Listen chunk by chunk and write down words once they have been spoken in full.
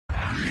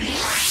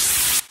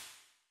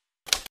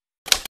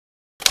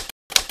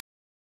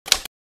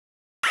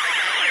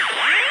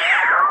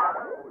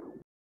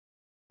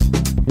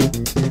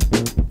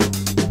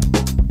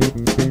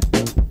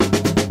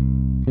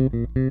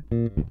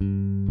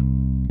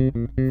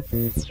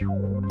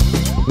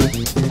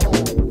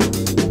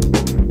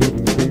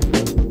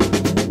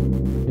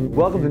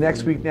Welcome to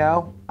Next Week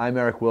Now. I'm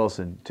Eric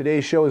Wilson.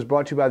 Today's show is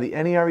brought to you by the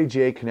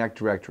NEREJ Connect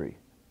directory.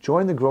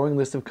 Join the growing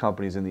list of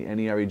companies in the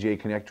NEREJ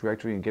Connect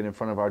directory and get in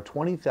front of our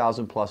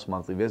 20,000 plus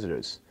monthly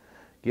visitors.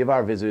 Give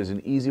our visitors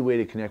an easy way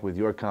to connect with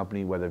your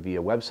company, whether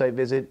via website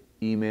visit,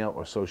 email,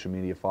 or social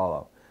media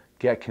follow.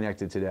 Get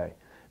connected today.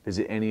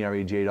 Visit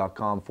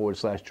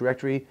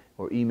nerej.com/directory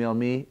or email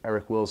me,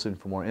 Eric Wilson,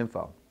 for more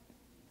info.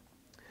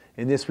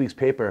 In this week's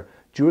paper,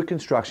 Jewett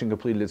Construction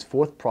completed its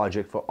fourth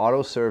project for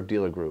AutoServe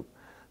Dealer Group.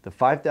 The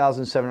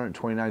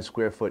 5,729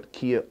 square foot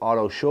Kia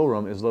Auto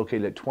showroom is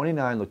located at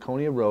 29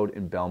 Laconia Road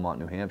in Belmont,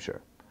 New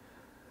Hampshire.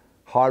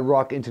 Hard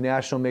Rock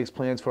International makes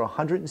plans for a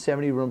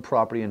 170-room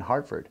property in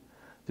Hartford.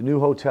 The new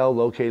hotel,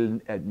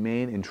 located at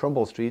Main and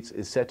Trumbull Streets,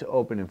 is set to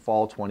open in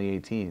fall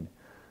 2018.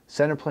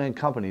 Centerplan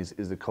Companies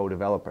is the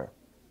co-developer.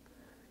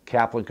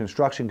 Kaplan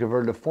Construction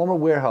converted a former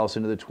warehouse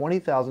into the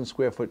 20,000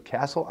 square foot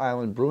Castle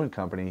Island Brewing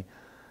Company.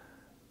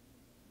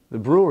 The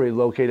brewery,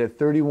 located at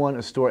 31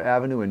 Astor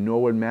Avenue in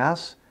Norwood,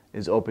 Mass.,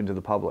 is open to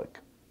the public.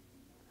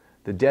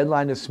 The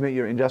deadline to submit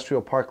your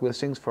industrial park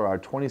listings for our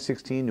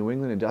 2016 New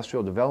England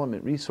Industrial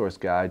Development Resource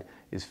Guide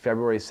is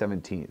February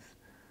 17th.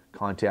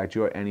 Contact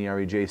your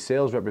NEREJ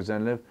sales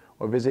representative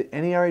or visit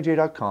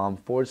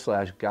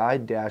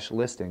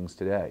nerej.com/guide-listings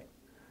today.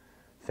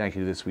 Thank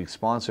you to this week's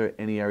sponsor,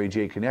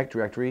 NEREJ Connect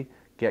directory.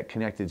 Get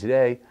connected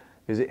today.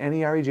 Visit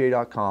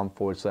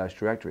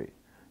nerej.com/directory.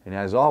 And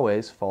as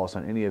always, follow us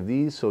on any of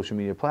these social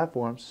media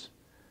platforms.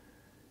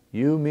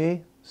 You,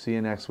 me, see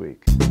you next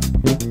week.